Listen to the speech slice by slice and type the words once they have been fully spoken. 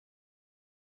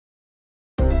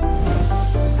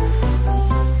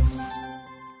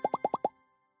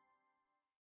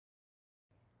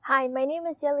Hi, my name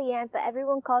is Jelly Ann, but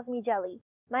everyone calls me Jelly.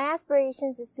 My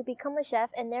aspirations is to become a chef,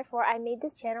 and therefore I made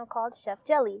this channel called Chef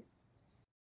Jellies.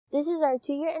 This is our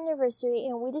 2-year anniversary,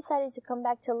 and we decided to come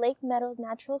back to Lake Meadows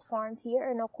Naturals Farms here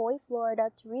in Ocoee, Florida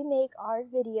to remake our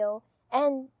video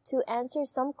and to answer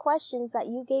some questions that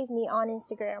you gave me on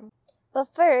Instagram. But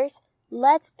first,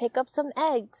 let's pick up some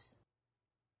eggs.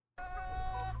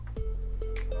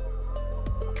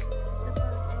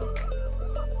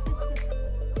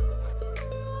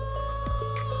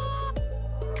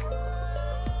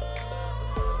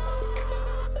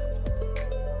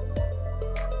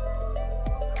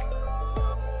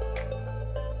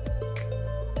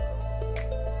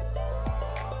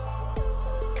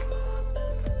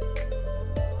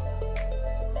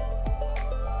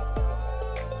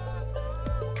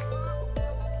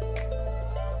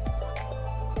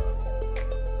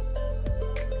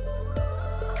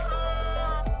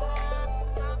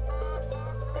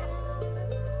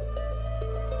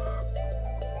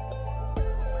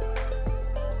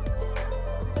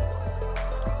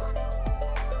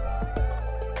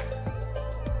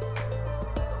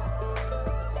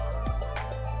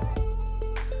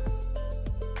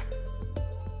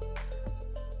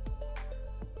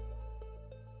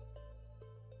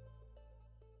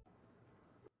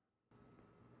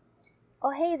 Oh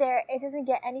hey there, it doesn't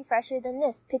get any fresher than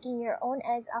this, picking your own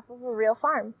eggs off of a real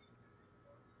farm.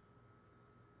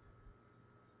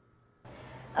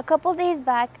 A couple days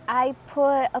back, I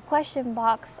put a question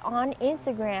box on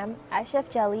Instagram at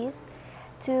Chef Jellies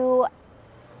to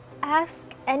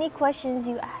ask any questions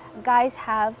you guys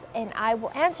have, and I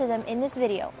will answer them in this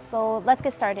video. So let's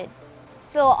get started.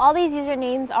 So all these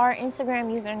usernames are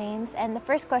Instagram usernames, and the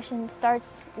first question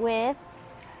starts with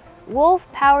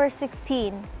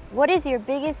WolfPower16. What is your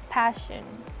biggest passion?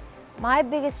 My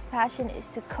biggest passion is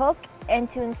to cook and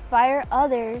to inspire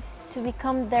others to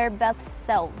become their best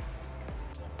selves.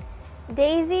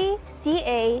 Daisy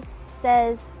CA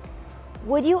says,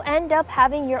 would you end up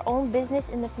having your own business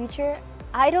in the future?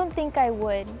 I don't think I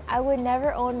would. I would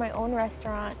never own my own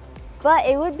restaurant, but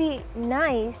it would be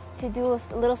nice to do a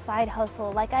little side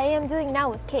hustle like I am doing now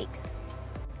with cakes.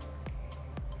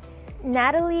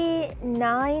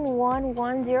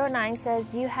 Natalie91109 says,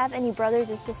 do you have any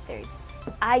brothers or sisters?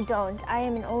 I don't. I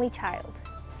am an only child.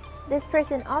 This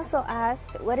person also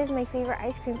asked, what is my favorite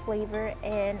ice cream flavor?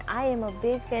 And I am a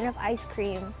big fan of ice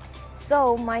cream.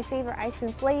 So my favorite ice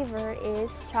cream flavor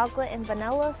is chocolate and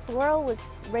vanilla swirl with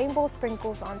rainbow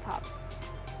sprinkles on top.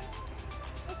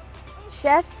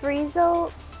 Chef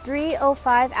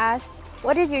Friezo305 asked,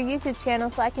 what is your YouTube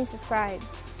channel so I can subscribe?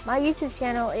 My YouTube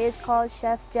channel is called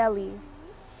Chef Jelly.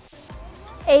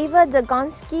 Ava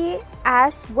Dagonsky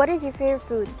asks, what is your favorite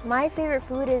food? My favorite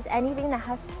food is anything that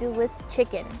has to do with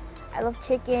chicken. I love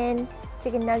chicken,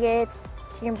 chicken nuggets,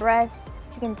 chicken breast,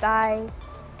 chicken thigh,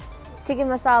 chicken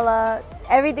masala,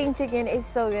 everything chicken is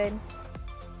so good.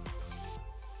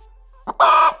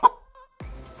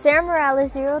 Sarah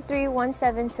Morales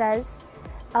 0317 says,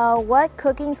 what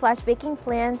cooking/baking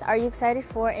plans are you excited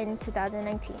for in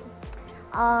 2019?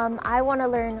 I want to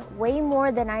learn way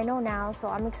more than I know now, so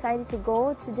I'm excited to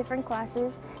go to different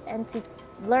classes and to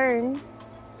learn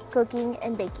cooking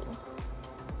and baking.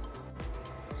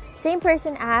 Same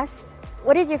person asks,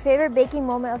 what is your favorite baking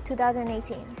moment of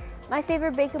 2018? My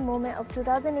favorite baking moment of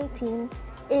 2018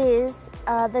 is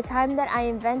the time that I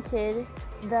invented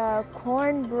the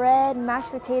cornbread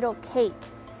mashed potato cake.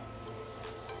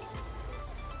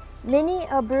 Minnie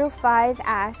Abrew 5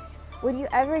 asks, would you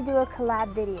ever do a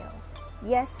collab video?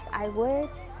 Yes, I would.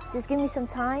 Just give me some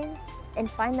time and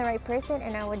find the right person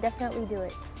and I would definitely do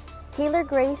it. Taylor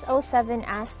Grace 07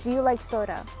 asks, do you like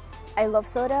soda? I love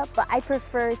soda, but I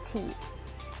prefer tea.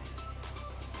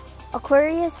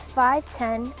 Aquarius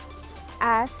 510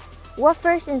 asks, what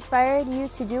first inspired you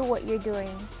to do what you're doing?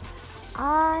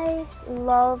 I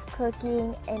love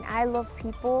cooking and I love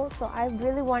people, so I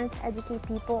really wanted to educate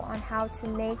people on how to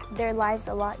make their lives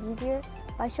a lot easier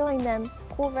by showing them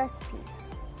cool recipes.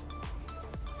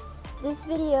 This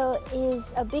video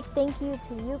is a big thank you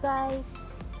to you guys,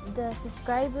 the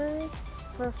subscribers,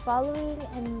 for following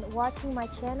and watching my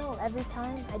channel every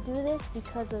time I do this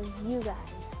because of you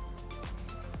guys.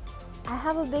 I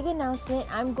have a big announcement.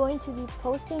 I'm going to be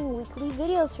posting weekly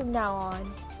videos from now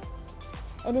on.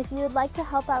 And if you would like to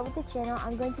help out with the channel,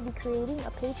 I'm going to be creating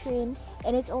a Patreon,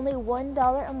 and it's only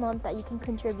 $1 a month that you can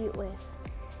contribute with.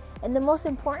 And the most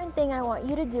important thing I want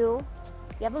you to do,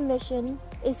 you have a mission,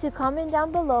 is to comment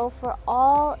down below for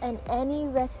all and any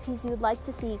recipes you'd like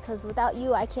to see, because without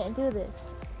you, I can't do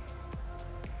this.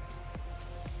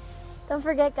 Don't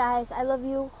forget guys, I love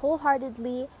you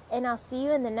wholeheartedly, and I'll see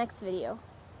you in the next video.